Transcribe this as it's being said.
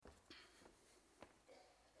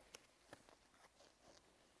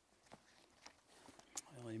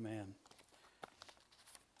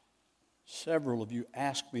Several of you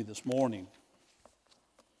asked me this morning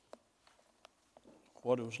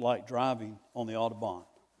what it was like driving on the Autobahn.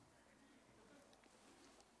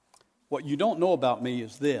 What you don't know about me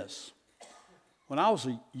is this. When I was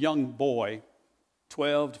a young boy,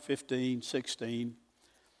 12 to 15, 16,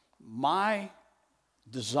 my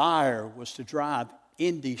desire was to drive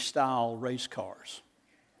Indy-style race cars.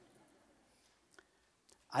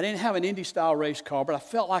 I didn't have an Indy-style race car, but I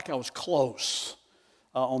felt like I was close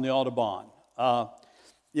on the Autobahn.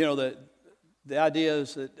 The idea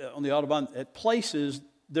is that on the Autobahn, at places,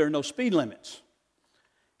 there are no speed limits.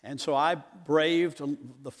 And so I braved,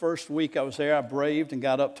 the first week I was there, I braved and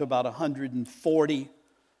got up to about 140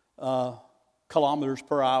 kilometers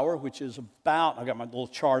per hour, which is about, I got my little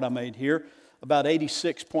chart I made here, about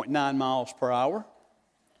 86.9 miles per hour.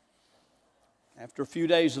 After a few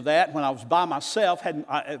days of that, when I was by myself,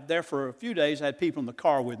 there for a few days, I had people in the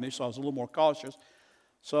car with me, so I was a little more cautious.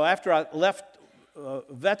 So after I left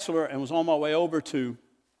Wetzlar and was on my way over to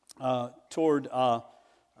toward Eisenach,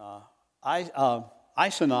 I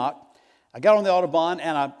got on the Autobahn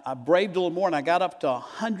and I braved a little more, and I got up to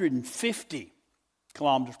 150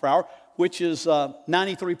 kilometers per hour, which is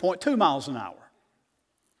 93.2 miles an hour.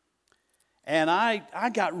 And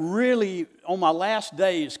I got really, on my last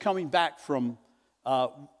days coming back from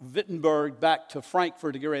Wittenberg back to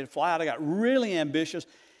Frankfurt to get ready to fly out, I got really ambitious,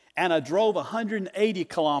 and I drove 180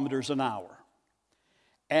 kilometers an hour.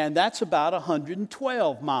 And that's about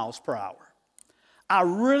 112 miles per hour. I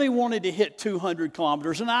really wanted to hit 200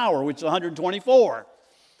 kilometers an hour, which is 124.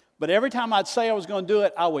 But every time I'd say I was going to do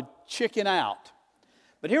it, I would chicken out.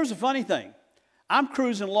 But here's the funny thing. I'm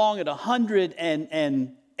cruising along at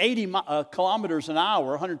 180 kilometers an hour,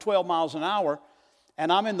 112 miles an hour,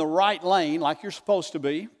 and I'm in the right lane like you're supposed to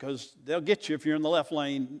be, because they'll get you if you're in the left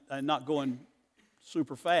lane and not going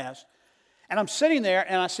super fast. And I'm sitting there,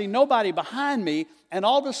 and I see nobody behind me, and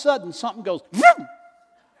all of a sudden something goes, vroom!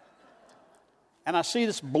 And I see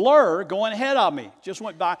this blur going ahead of me. Just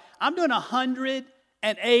went by. I'm doing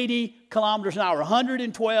 180 kilometers an hour,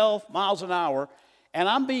 112 miles an hour, and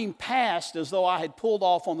I'm being passed as though I had pulled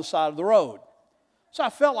off on the side of the road. So I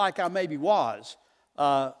felt like I maybe was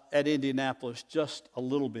at Indianapolis just a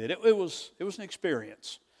little bit. It was an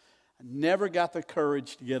experience. I never got the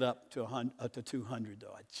courage to get up to 200,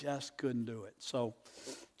 though. I just couldn't do it. So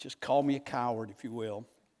just call me a coward, if you will.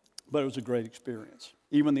 But it was a great experience.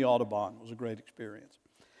 Even the Autobahn was a great experience.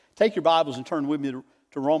 Take your Bibles and turn with me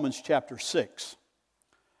to Romans chapter 6.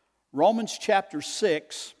 Romans chapter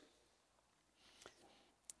 6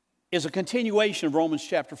 is a continuation of Romans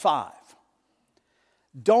chapter 5.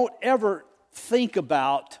 Don't ever think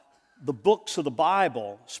about the books of the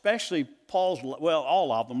Bible, especially Paul's, well,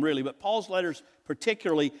 all of them really, but Paul's letters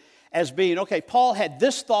particularly, as being, okay, Paul had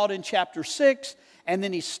this thought in chapter 6, and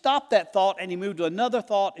then he stopped that thought and he moved to another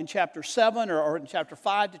thought in chapter 7 or in chapter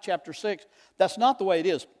 5 to chapter 6. That's not the way it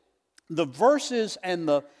is. The verses and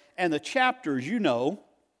the chapters, you know,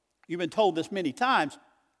 you've been told this many times,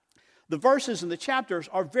 the verses and the chapters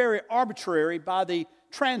are very arbitrary by the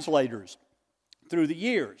translators through the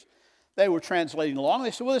years. They were translating along.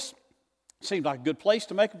 They said, well, this seems like a good place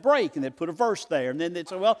to make a break, and they'd put a verse there. And then they'd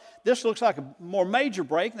say, well, this looks like a more major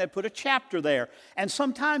break, and they'd put a chapter there. And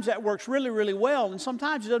sometimes that works really, really well, and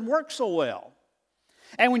sometimes it doesn't work so well.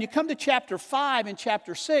 And when you come to chapter 5 and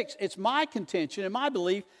chapter 6, it's my contention and my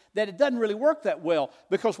belief that it doesn't really work that well,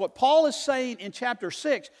 because what Paul is saying in chapter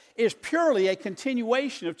 6 is purely a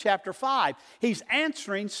continuation of chapter 5. He's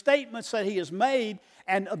answering statements that he has made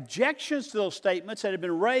and objections to those statements that have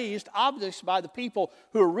been raised, obviously, by the people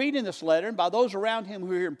who are reading this letter and by those around him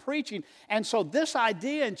who are here preaching. And so this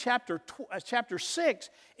idea in chapter 6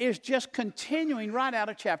 is just continuing right out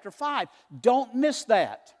of chapter 5. Don't miss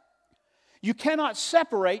that. You cannot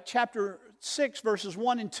separate chapter 6, verses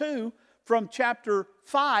 1 and 2 from chapter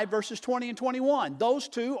 5, verses 20 and 21. Those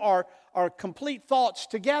two are complete thoughts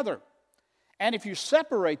together. And if you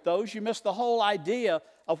separate those, you miss the whole idea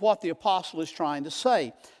of what the apostle is trying to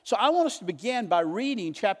say. So I want us to begin by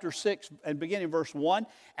reading chapter 6 and beginning verse 1.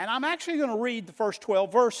 And I'm actually going to read the first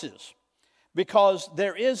 12 verses, because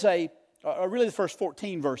there is really the first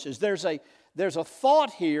 14 verses. There's a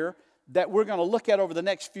thought here that we're going to look at over the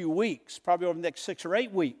next few weeks, probably over the next 6 or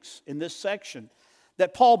 8 weeks in this section,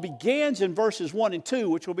 that Paul begins in verses 1 and 2,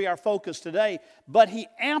 which will be our focus today, but he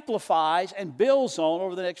amplifies and builds on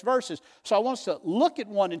over the next verses. So I want us to look at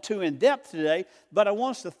 1 and 2 in depth today, but I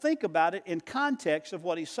want us to think about it in context of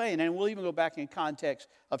what he's saying, and we'll even go back in context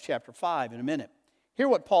of chapter 5 in a minute. Hear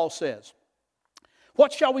what Paul says.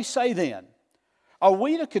 What shall we say then? Are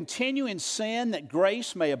we to continue in sin that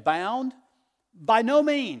grace may abound? By no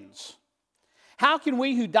means. How can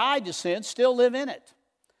we who died to sin still live in it?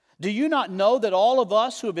 Do you not know that all of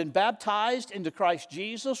us who have been baptized into Christ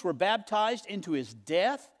Jesus were baptized into His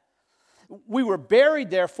death? We were buried,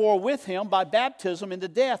 therefore, with Him by baptism into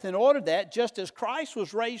death, in order that, just as Christ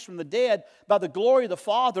was raised from the dead by the glory of the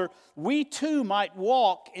Father, we too might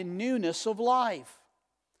walk in newness of life.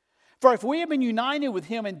 For if we have been united with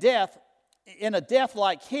Him in death, in a death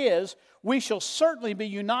like His, we shall certainly be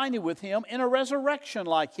united with Him in a resurrection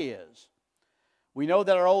like His. We know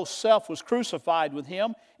that our old self was crucified with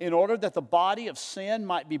Him in order that the body of sin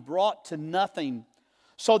might be brought to nothing,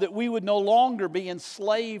 so that we would no longer be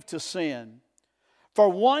enslaved to sin. For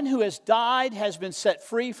one who has died has been set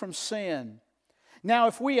free from sin. Now,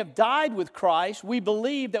 if we have died with Christ, we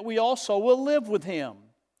believe that we also will live with Him.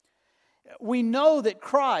 We know that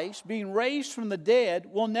Christ, being raised from the dead,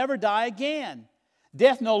 will never die again.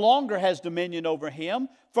 Death no longer has dominion over Him.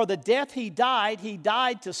 For the death He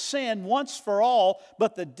died to sin once for all,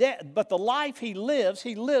 but the life He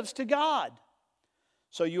lives to God.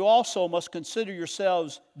 So you also must consider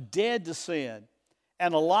yourselves dead to sin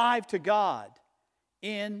and alive to God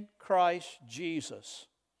in Christ Jesus.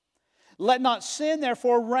 Let not sin,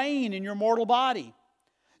 therefore, reign in your mortal body.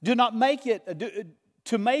 Do not make it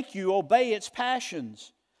to make you obey its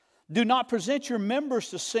passions. Do not present your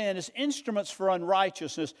members to sin as instruments for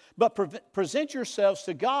unrighteousness, but present yourselves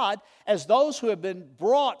to God as those who have been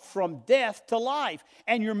brought from death to life,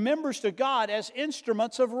 and your members to God as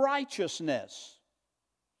instruments of righteousness.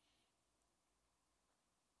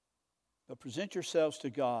 But present yourselves to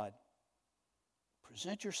God.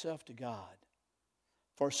 Present yourself to God.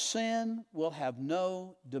 For sin will have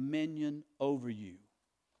no dominion over you,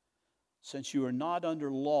 since you are not under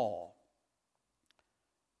law,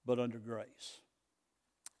 but under grace.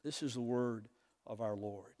 This is the word of our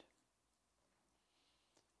Lord.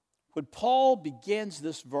 When Paul begins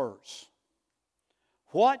this verse,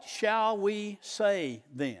 what shall we say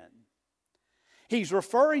then? He's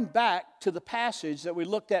referring back to the passage that we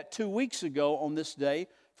looked at 2 weeks ago on this day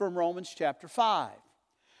from Romans chapter 5,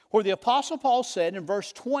 where the Apostle Paul said in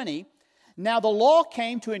verse 20, now the law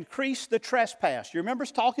came to increase the trespass. You remember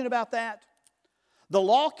us talking about that? The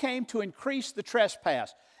law came to increase the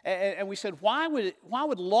trespass. And we said, why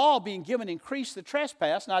would law being given increase the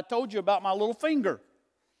trespass? And I told you about my little finger.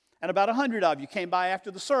 And about 100 of you came by after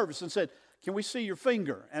the service and said, can we see your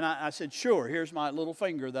finger? And I said, sure, here's my little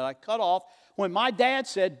finger that I cut off when my dad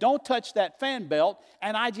said, don't touch that fan belt.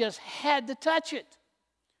 And I just had to touch it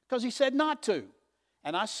because he said not to.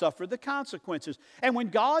 And I suffered the consequences. And when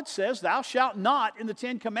God says, thou shalt not in the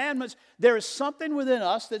 10 Commandments, there is something within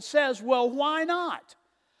us that says, well, why not?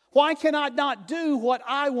 Why can I not do what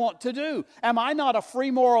I want to do? Am I not a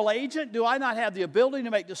free moral agent? Do I not have the ability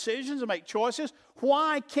to make decisions and make choices?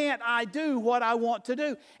 Why can't I do what I want to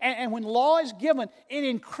do? And when law is given, it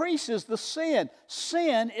increases the sin.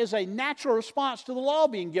 Sin is a natural response to the law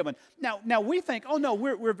being given. Now we think, oh no,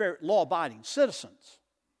 we're very law-abiding citizens.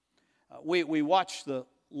 We watch the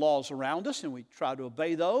laws around us and we try to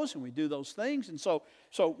obey those and we do those things. And so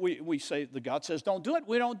we say, the God says don't do it,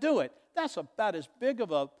 we don't do it. That's about as big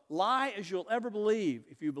of a lie as you'll ever believe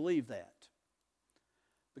if you believe that.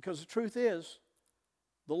 Because the truth is,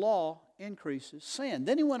 the law increases sin.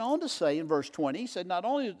 Then he went on to say in verse 20, he said, not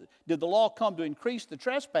only did the law come to increase the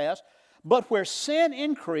trespass, but where sin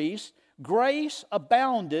increased, grace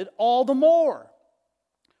abounded all the more.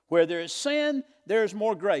 Where there is sin, there is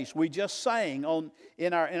more grace. We just sang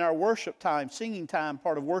in our worship time, singing time,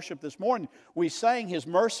 part of worship this morning, we sang His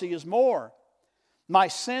mercy is more. My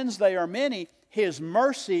sins, they are many. His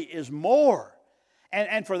mercy is more.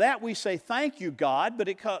 And for that we say thank you, God, but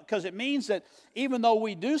because it means that even though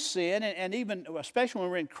we do sin, and even especially when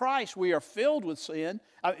we're in Christ, we are filled with sin.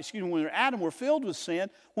 When we're Adam, we're filled with sin.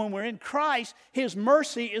 When we're in Christ, His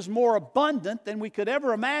mercy is more abundant than we could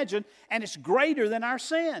ever imagine, and it's greater than our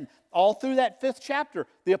sin. All through that 5th chapter,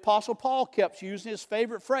 the Apostle Paul kept using his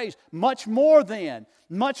favorite phrase, much more than.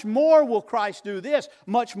 Much more will Christ do this.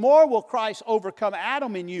 Much more will Christ overcome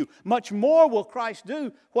Adam in you. Much more will Christ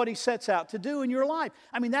do what He sets out to do in your life.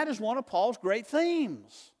 I mean, that is one of Paul's great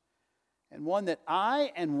themes. And one that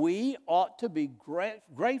I and we ought to be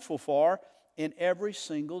grateful for in every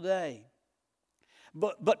single day.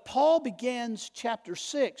 But Paul begins chapter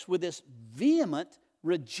 6 with this vehement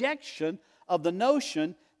rejection of the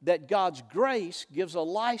notion that God's grace gives a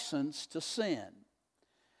license to sin.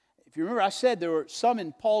 If you remember, I said there were some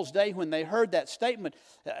in Paul's day when they heard that statement,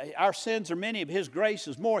 our sins are many, but His grace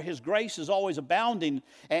is more. His grace is always abounding.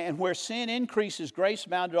 And where sin increases, grace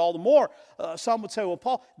abounded all the more. Some would say, well,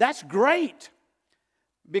 Paul, that's great.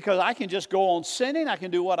 because I can just go on sinning. I can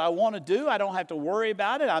do what I want to do. I don't have to worry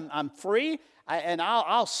about it. I'm free, and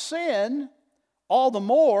I'll sin all the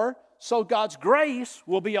more, so God's grace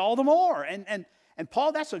will be all the more. And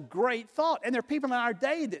Paul, that's a great thought. And there are people in our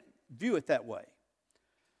day that view it that way.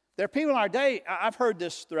 There are people in our day, I've heard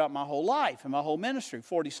this throughout my whole life and my whole ministry,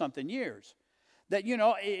 40-something years, that,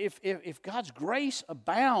 if God's grace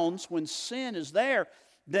abounds when sin is there,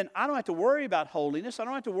 then I don't have to worry about holiness. I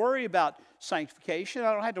don't have to worry about sanctification.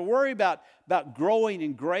 I don't have to worry about growing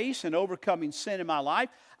in grace and overcoming sin in my life.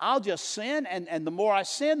 I'll just sin, and the more I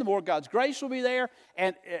sin, the more God's grace will be there,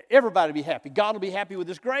 and everybody will be happy. God will be happy with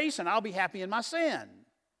His grace, and I'll be happy in my sin.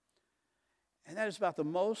 And that is about the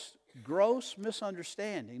most gross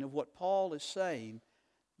misunderstanding of what Paul is saying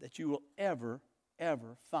that you will ever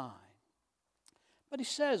find. But he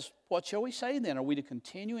says, what shall we say then? Are we to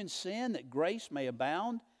continue in sin that grace may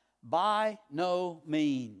abound? By no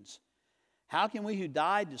means. How can we who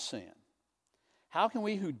died to sin,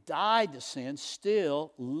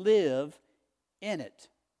 still live in it?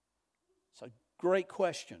 It's a great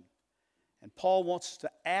question. And Paul wants us to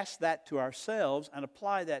ask that to ourselves and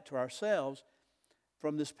apply that to ourselves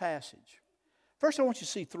from this passage. First, I want you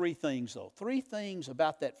to see three things, though. Three things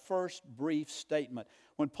about that first brief statement.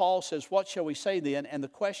 When Paul says, what shall we say then? And the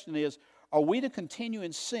question is, are we to continue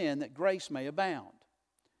in sin that grace may abound?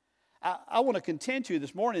 I want to contend to you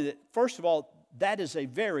this morning that, first of all, that is a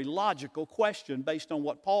very logical question based on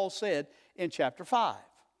what Paul said in chapter 5.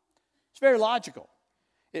 It's very logical.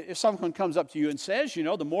 If someone comes up to you and says,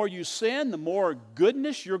 the more you sin, the more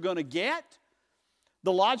goodness you're going to get,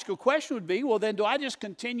 the logical question would be, well, then do I just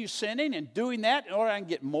continue sinning and doing that in order I can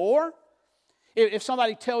get more? If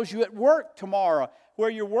somebody tells you at work tomorrow where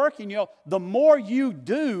you're working, the more you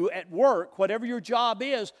do at work, whatever your job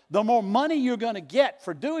is, the more money you're going to get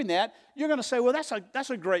for doing that, you're going to say, well, that's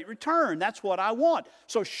a great return. That's what I want.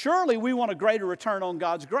 So surely we want a greater return on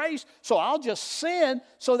God's grace, so I'll just sin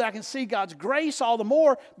so that I can see God's grace all the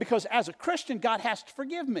more, because as a Christian, God has to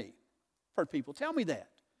forgive me. I've heard people tell me that.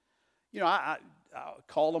 I'll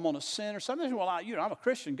call them on a sin or something. Well, I'm a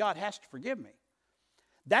Christian. God has to forgive me.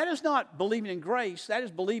 That is not believing in grace. That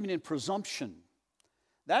is believing in presumption.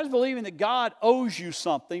 That is believing that God owes you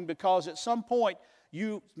something because at some point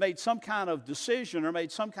you made some kind of decision or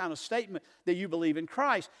made some kind of statement that you believe in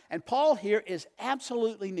Christ. And Paul here is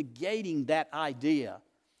absolutely negating that idea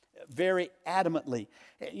very adamantly.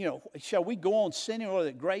 Shall we go on sinning in order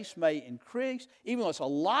that grace may increase? Even though it's a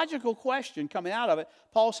logical question coming out of it,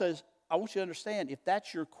 Paul says, I want you to understand, if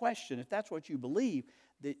that's your question, if that's what you believe,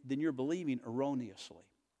 then you're believing erroneously.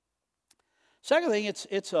 Second thing,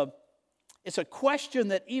 it's a question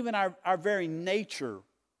that even our very nature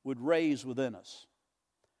would raise within us.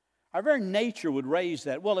 Our very nature would raise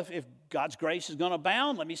that. Well, if God's grace is going to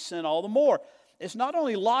abound, let me sin all the more. It's not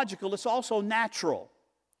only logical, it's also natural.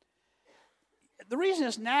 The reason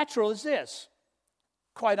it's natural is this.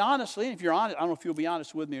 Quite honestly, and if you're honest, I don't know if you'll be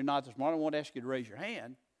honest with me or not this morning. I won't ask you to raise your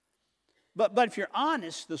hand. But if you're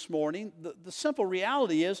honest this morning, the simple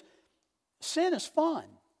reality is sin is fun.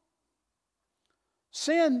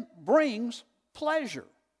 Sin brings pleasure.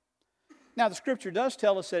 Now, the Scripture does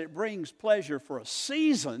tell us that it brings pleasure for a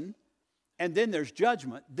season, and then there's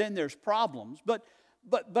judgment, then there's problems. But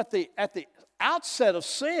at the outset of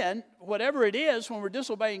sin, whatever it is, when we're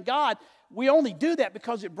disobeying God, we only do that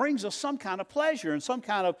because it brings us some kind of pleasure and some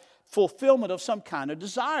kind of fulfillment of some kind of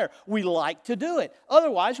desire. We like to do it.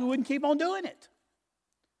 Otherwise, we wouldn't keep on doing it.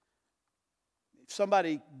 If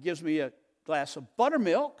somebody gives me a glass of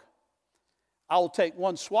buttermilk, I will take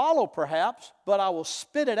one swallow perhaps, but I will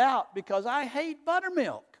spit it out because I hate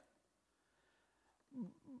buttermilk.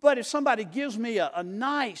 But if somebody gives me a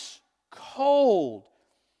nice, cold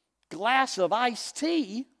glass of iced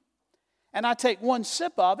tea, and I take one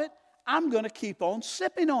sip of it, I'm going to keep on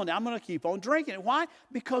sipping on it. I'm going to keep on drinking it. Why?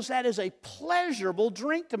 Because that is a pleasurable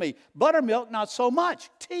drink to me. Buttermilk, not so much.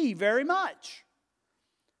 Tea, very much.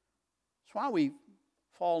 That's why we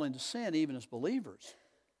fall into sin even as believers.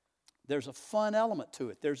 There's a fun element to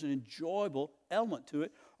it. There's an enjoyable element to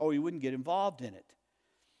it, or we wouldn't get involved in it.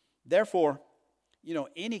 Therefore,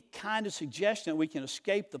 any kind of suggestion that we can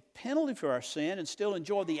escape the penalty for our sin and still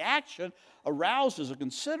enjoy the action arouses a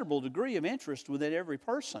considerable degree of interest within every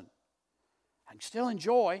person. I can still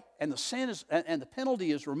enjoy, and the sin is, and the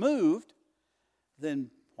penalty is removed, then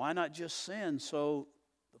why not just sin so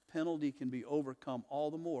the penalty can be overcome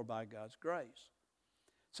all the more by God's grace?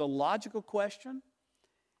 It's a logical question,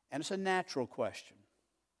 and it's a natural question.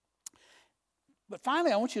 But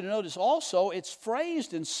finally, I want you to notice also it's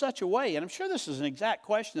phrased in such a way, and I'm sure this is an exact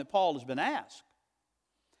question that Paul has been asked.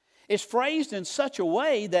 It's phrased in such a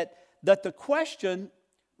way that the question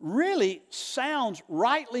really sounds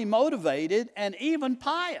rightly motivated and even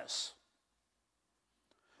pious.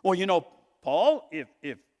 Well, you know, Paul, if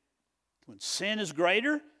when sin is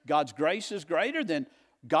greater, God's grace is greater, then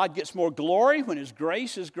God gets more glory when His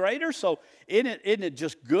grace is greater. So isn't it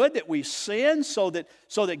just good that we sin so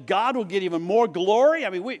that God will get even more glory?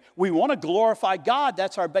 I mean, we want to glorify God.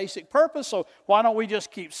 That's our basic purpose. So why don't we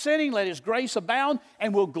just keep sinning, let His grace abound,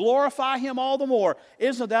 and we'll glorify Him all the more?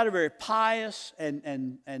 Isn't that a very pious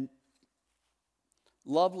and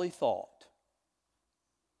lovely thought?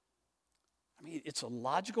 I mean, it's a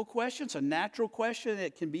logical question. It's a natural question.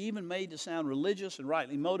 It can be even made to sound religious and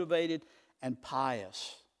rightly motivated and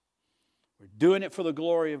pious. We're doing it for the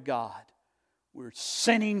glory of God. We're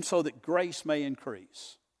sinning so that grace may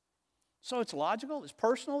increase. So it's logical, it's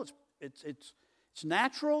personal, it's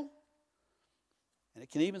natural, and it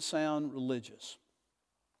can even sound religious.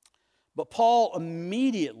 But Paul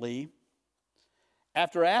immediately,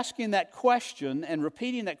 after asking that question and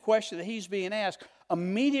repeating that question that he's being asked,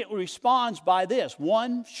 immediately responds by this,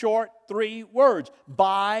 one short 3 words: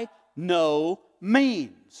 by no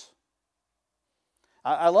means.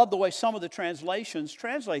 I love the way some of the translations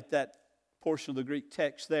translate that portion of the Greek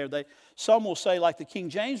text there. Some will say, like the King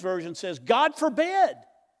James Version says, God forbid.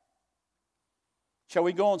 Shall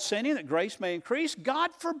we go on sinning that grace may increase? God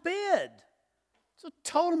forbid. It's a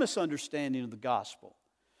total misunderstanding of the gospel.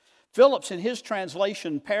 Phillips, in his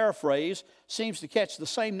translation paraphrase, seems to catch the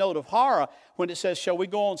same note of horror when it says, shall we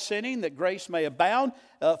go on sinning that grace may abound?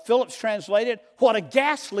 Phillips translated, what a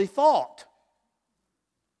ghastly thought.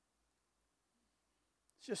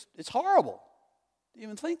 It's horrible to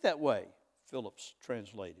even think that way, Phillips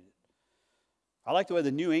translated it. I like the way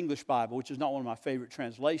the New English Bible, which is not one of my favorite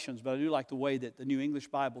translations, but I do like the way that the New English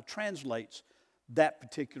Bible translates that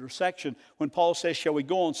particular section. When Paul says, shall we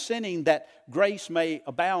go on sinning that grace may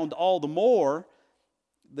abound all the more,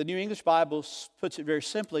 the New English Bible puts it very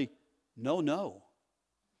simply, no.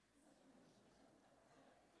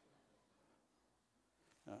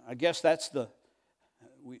 I guess that's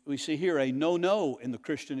we see here a no in the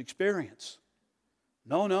Christian experience.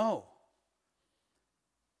 No.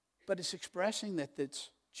 But it's expressing that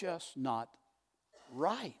it's just not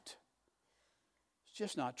right. It's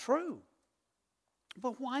just not true.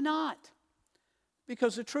 But why not?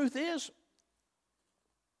 Because the truth is,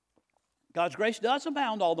 God's grace does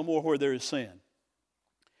abound all the more where there is sin.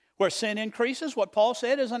 Where sin increases, what Paul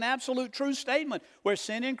said is an absolute true statement. Where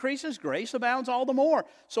sin increases, grace abounds all the more.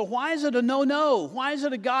 So why is it a no? Why is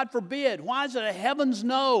it a God forbid? Why is it a heavens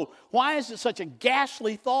no? Why is it such a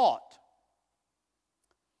ghastly thought?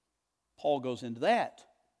 Paul goes into that.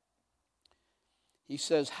 He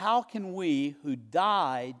says, how can we who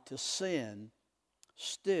died to sin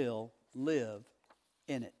still live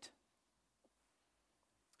in it?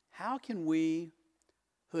 How can we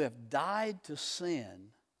who have died to sin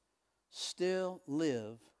still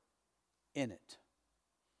live in it?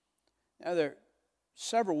 Now, there are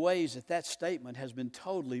several ways that statement has been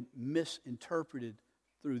totally misinterpreted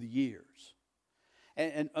through the years.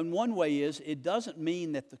 And one way is, it doesn't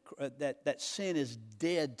mean that sin is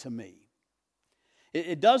dead to me.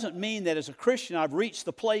 It doesn't mean that as a Christian I've reached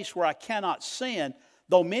the place where I cannot sin,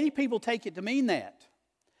 though many people take it to mean that.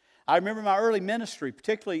 I remember my early ministry,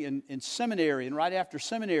 particularly in seminary and right after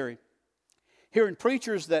seminary, hearing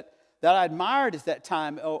preachers that I admired at that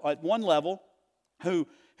time at one level who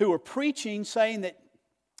were preaching saying that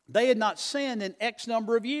they had not sinned in X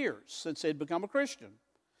number of years since they'd become a Christian.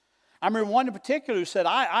 I remember one in particular who said,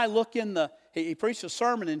 I look in he preached a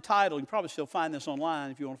sermon entitled, you can probably still find this online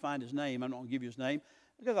if you want to find his name. I'm not going to give you his name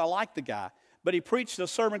because I like the guy. But he preached a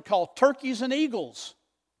sermon called Turkeys and Eagles.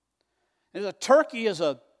 And a turkey is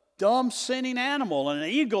a dumb, sinning animal, and an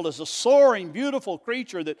eagle is a soaring, beautiful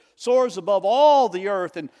creature that soars above all the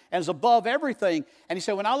earth and is above everything. And he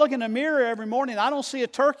said, when I look in the mirror every morning, I don't see a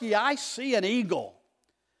turkey, I see an eagle.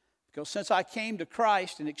 Because since I came to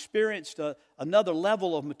Christ and experienced another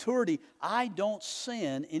level of maturity, I don't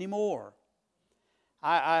sin anymore.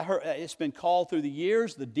 I heard it's been called through the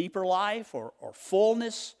years the deeper life or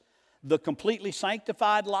fullness, the completely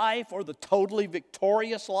sanctified life, or the totally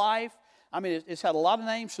victorious life. I mean, it's had a lot of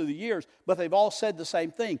names through the years, but they've all said the same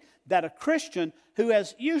thing, that a Christian who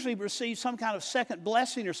has usually received some kind of second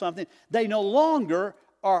blessing or something, they no longer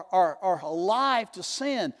are alive to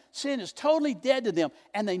sin. Sin is totally dead to them,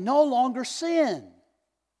 and they no longer sin.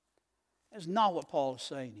 That's not what Paul is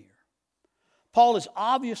saying here. Paul is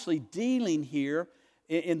obviously dealing here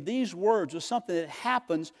in these words with something that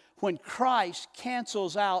happens when Christ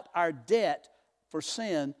cancels out our debt for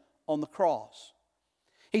sin on the cross.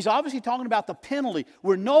 He's obviously talking about the penalty.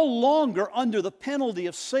 We're no longer under the penalty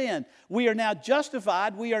of sin. We are now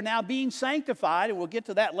justified. We are now being sanctified, and we'll get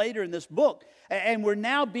to that later in this book. And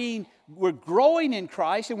we're growing in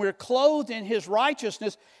Christ, and we're clothed in His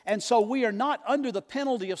righteousness, and so we are not under the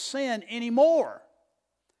penalty of sin anymore.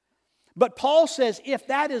 But Paul says, if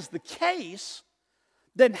that is the case,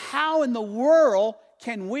 then how in the world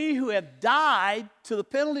can we who have died to the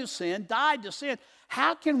penalty of sin, died to sin,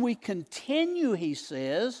 how can we continue, he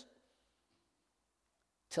says,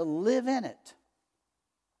 to live in it?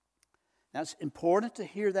 Now, it's important to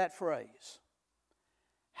hear that phrase.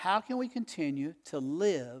 How can we continue to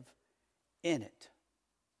live in it?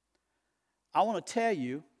 I want to tell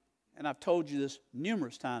you, and I've told you this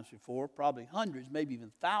numerous times before, probably hundreds, maybe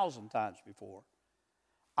even 1,000 times before,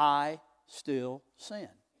 I still sin.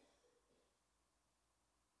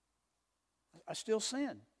 I still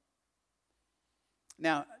sin.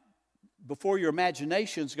 Now, before your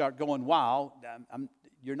imaginations got going wild,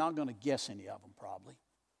 you're not going to guess any of them probably.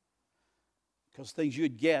 Because things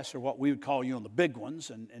you'd guess are what we would call, the big ones.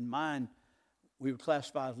 And mine, we would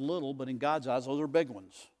classify as little, but in God's eyes, those are big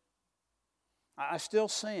ones. I still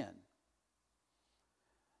sin.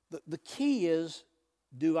 The key is,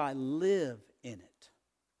 do I live in it?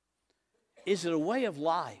 Is it a way of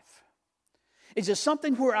life? Is it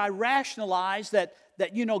something where I rationalize that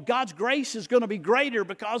God's grace is going to be greater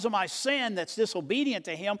because of my sin that's disobedient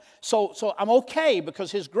to Him, so I'm okay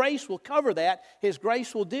because His grace will cover that. His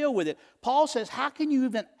grace will deal with it. Paul says, how can you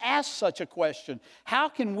even ask such a question? How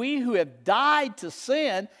can we who have died to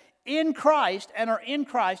sin in Christ and are in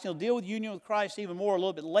Christ, and he'll deal with union with Christ even more a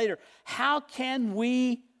little bit later, how can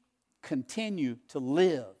we continue to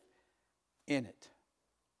live in it?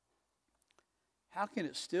 How can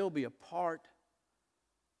it still be a part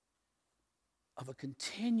of a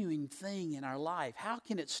continuing thing in our life? How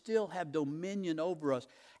can it still have dominion over us?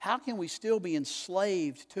 How can we still be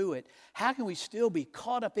enslaved to it? How can we still be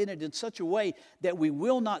caught up in it in such a way that we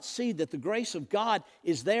will not see that the grace of God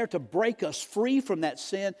is there to break us free from that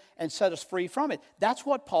sin and set us free from it? That's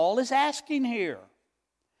what Paul is asking here.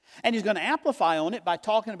 And he's going to amplify on it by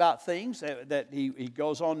talking about things that he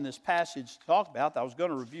goes on in this passage to talk about that I was going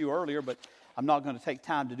to review earlier, but I'm not going to take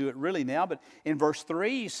time to do it really now. But in verse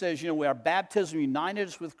 3, he says, our baptism united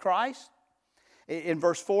us with Christ. In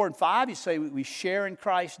verse 4 and 5, he says we share in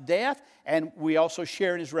Christ's death, and we also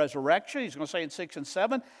share in His resurrection. He's going to say in 6 and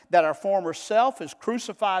 7 that our former self is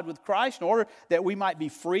crucified with Christ in order that we might be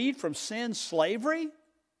freed from sin's slavery.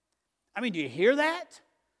 Do you hear that?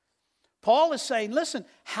 Paul is saying, listen,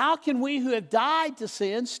 how can we who have died to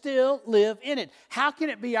sin still live in it? How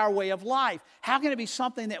can it be our way of life? How can it be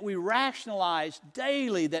something that we rationalize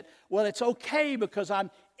daily that, it's okay because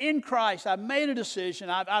I'm in Christ, I've made a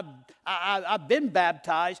decision, I've been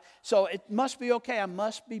baptized, so it must be okay. I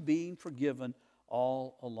must be being forgiven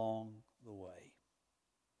all along the way.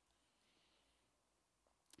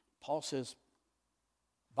 Paul says,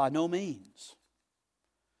 by no means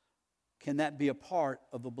can that be a part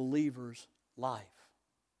of a believer's life.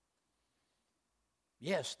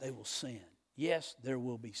 Yes, they will sin. Yes, there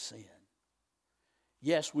will be sin.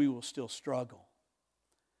 Yes, we will still struggle.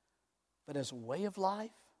 But as a way of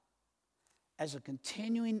life, as a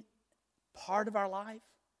continuing part of our life,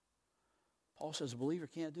 Paul says a believer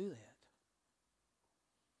can't do that.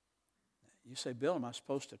 You say, Bill, am I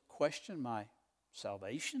supposed to question my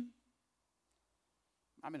salvation?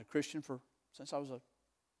 I've been a Christian since I was a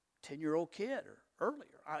 10-year-old kid or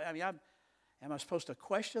earlier. Am I supposed to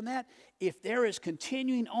question that? If there is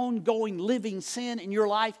continuing, ongoing, living sin in your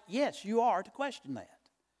life, yes, you are to question that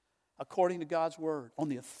according to God's Word, on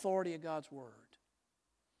the authority of God's Word.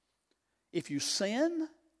 If you sin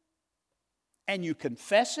and you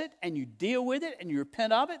confess it and you deal with it and you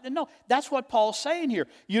repent of it, then no, that's what Paul's saying here.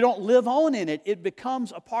 You don't live on in it. It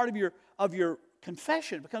becomes a part of your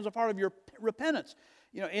confession. It becomes a part of your repentance.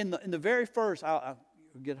 In the very first, I'll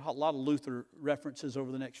get a lot of Luther references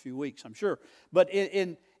over the next few weeks, I'm sure. But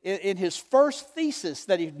in his first thesis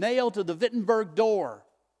that he nailed to the Wittenberg door,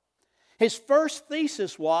 his first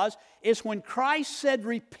thesis is when Christ said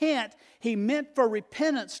repent, He meant for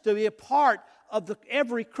repentance to be a part of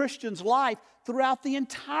every Christian's life throughout the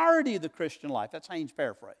entirety of the Christian life. That's Haynes'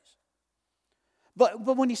 paraphrase.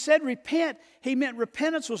 But when he said repent, he meant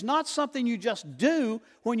repentance was not something you just do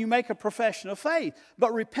when you make a profession of faith.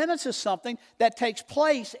 But repentance is something that takes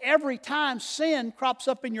place every time sin crops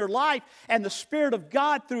up in your life and the Spirit of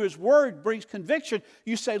God through His Word brings conviction.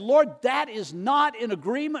 You say, Lord, that is not in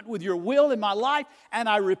agreement with your will in my life, and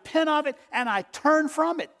I repent of it and I turn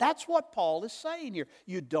from it. That's what Paul is saying here.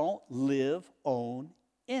 You don't live on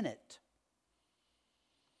in it.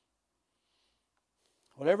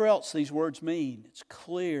 Whatever else these words mean, it's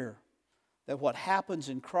clear that what happens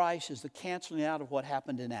in Christ is the canceling out of what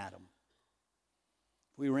happened in Adam.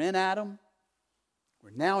 We were in Adam.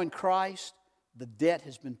 We're now in Christ. The debt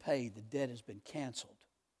has been paid. The debt has been canceled.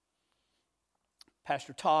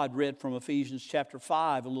 Pastor Todd read from Ephesians chapter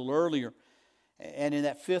 5 a little earlier. And in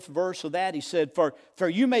that 5th verse of that, he said, For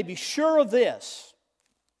you may be sure of this.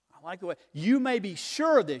 I like the way, you may be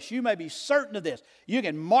sure of this. You may be certain of this. You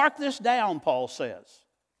can mark this down, Paul says.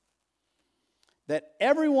 That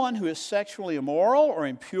everyone who is sexually immoral or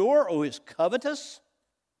impure or who is covetous,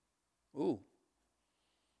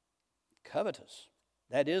 covetous,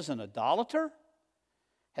 that is an idolater,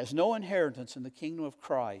 has no inheritance in the kingdom of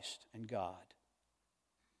Christ and God.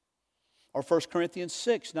 Or 1 Corinthians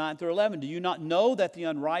 6, 9 through 11, do you not know that the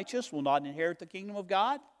unrighteous will not inherit the kingdom of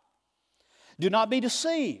God? Do not be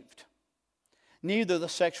deceived. Neither the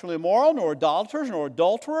sexually immoral, nor idolaters, nor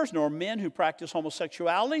adulterers, nor men who practice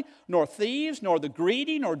homosexuality, nor thieves, nor the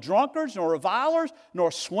greedy, nor drunkards, nor revilers,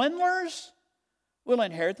 nor swindlers will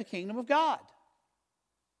inherit the kingdom of God.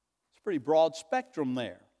 It's a pretty broad spectrum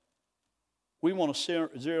there. We want to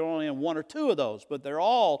zero in on one or two of those, but they're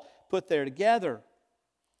all put there together.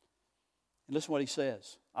 And listen to what he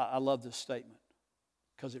says. I love this statement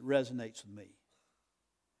because it resonates with me.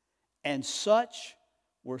 And such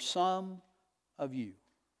were some of you.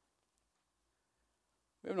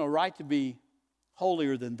 We have no right to be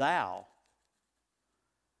holier than thou,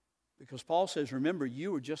 because Paul says, remember,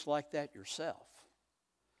 you were just like that yourself.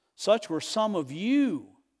 Such were some of you,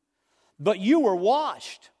 but you were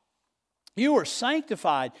washed. You were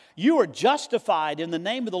sanctified. You were justified in the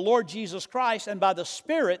name of the Lord Jesus Christ and by the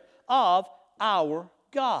Spirit of our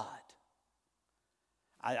God.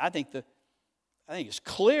 I think it's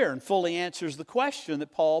clear and fully answers the question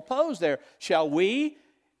that Paul posed there. Shall we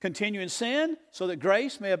continue in sin so that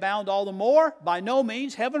grace may abound all the more? By no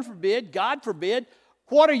means. Heaven forbid. God forbid.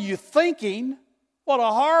 What are you thinking? What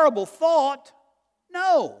a horrible thought.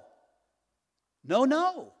 No.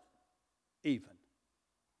 No. Even.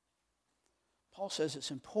 Paul says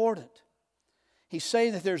it's important. He's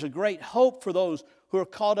saying that there's a great hope for those who are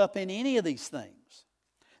caught up in any of these things.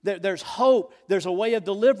 There's hope. There's a way of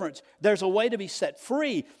deliverance. There's a way to be set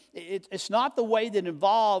free. It's not the way that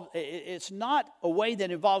involves. It's not a way that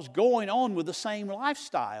involves going on with the same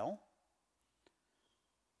lifestyle.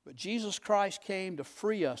 But Jesus Christ came to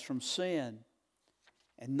free us from sin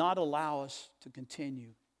and not allow us to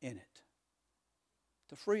continue in it.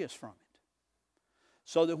 To free us from it.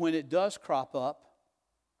 So that when it does crop up,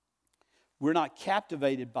 we're not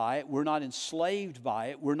captivated by it. We're not enslaved by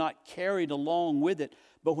it. We're not carried along with it.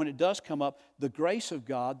 But when it does come up, the grace of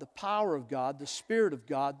God, the power of God, the Spirit of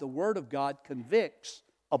God, the Word of God convicts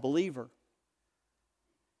a believer.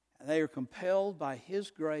 And they are compelled by His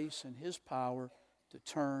grace and His power to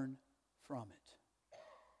turn from it.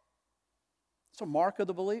 It's a mark of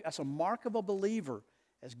the believer. That's a mark of a believer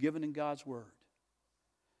as given in God's Word.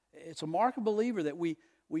 It's a mark of a believer that we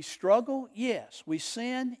struggle, yes. We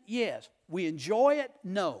sin, yes. We enjoy it,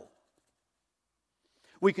 no.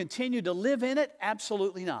 We continue to live in it,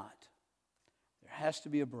 absolutely not. There has to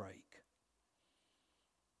be a break.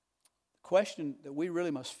 The question that we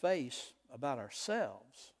really must face about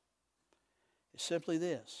ourselves is simply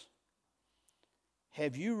this.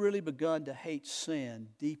 Have you really begun to hate sin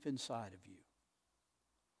deep inside of you?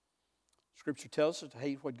 Scripture tells us to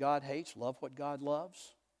hate what God hates, love what God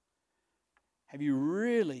loves. Have you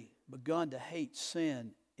really begun to hate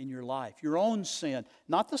sin in your life? Your own sin,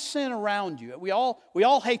 not the sin around you. We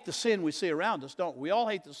all hate the sin we see around us, don't we? We all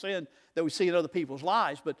hate the sin that we see in other people's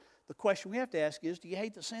lives, but the question we have to ask is, do you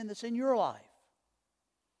hate the sin that's in your life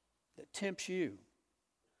that tempts you?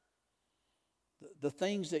 The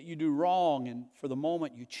things that you do wrong and for the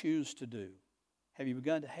moment you choose to do. Have you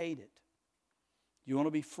begun to hate it? Do you want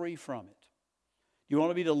to be free from it? Do you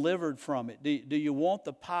want to be delivered from it? Do you want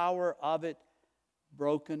the power of it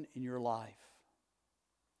broken in your life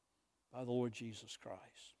by the Lord Jesus Christ?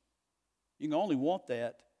 You can only want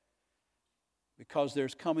that because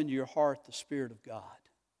there's come into your heart the Spirit of God.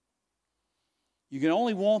 You can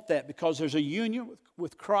only want that because there's a union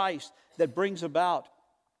with Christ that brings about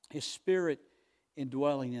His Spirit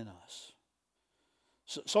indwelling in us.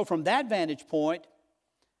 So from that vantage point,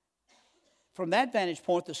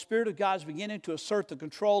 the Spirit of God is beginning to assert the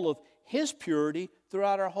control of His purity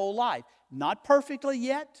throughout our whole life. Not perfectly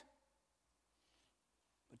yet,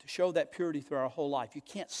 but to show that purity through our whole life. You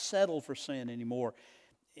can't settle for sin anymore.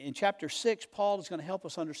 In chapter 6, Paul is going to help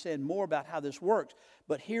us understand more about how this works,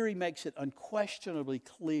 but here he makes it unquestionably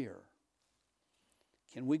clear.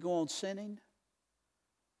 Can we go on sinning?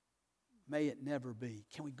 May it never be.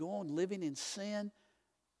 Can we go on living in sin?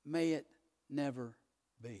 may it never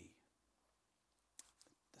be.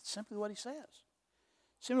 That's simply what he says.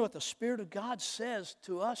 Simply what the Spirit of God says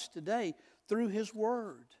to us today through His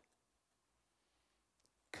Word.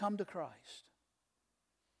 Come to Christ.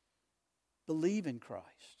 Believe in Christ.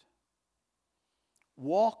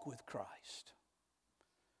 Walk with Christ.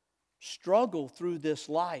 Struggle through this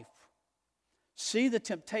life. See the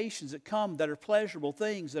temptations that come that are pleasurable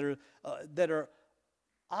things that are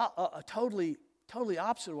totally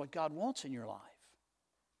opposite of what God wants in your life.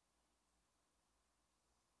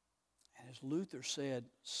 And as Luther said,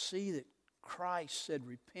 see that Christ said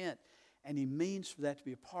repent, and He means for that to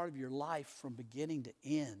be a part of your life from beginning to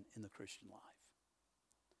end in the Christian life.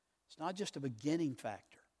 It's not just a beginning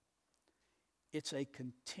factor. It's a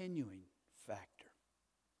continuing factor.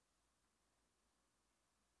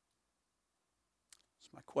 It's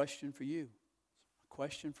my question for you. It's my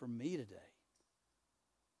question for me today.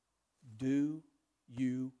 Do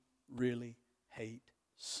you really hate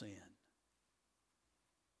sin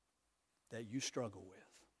that you struggle with?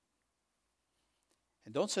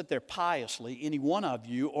 And don't sit there piously, any one of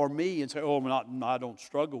you or me, and say, oh, I don't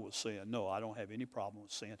struggle with sin. No, I don't have any problem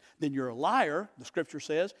with sin. Then you're a liar, the Scripture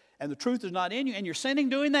says, and the truth is not in you, and you're sinning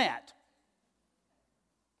doing that.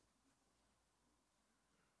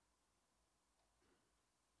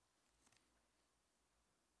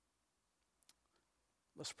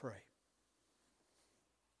 Let's pray.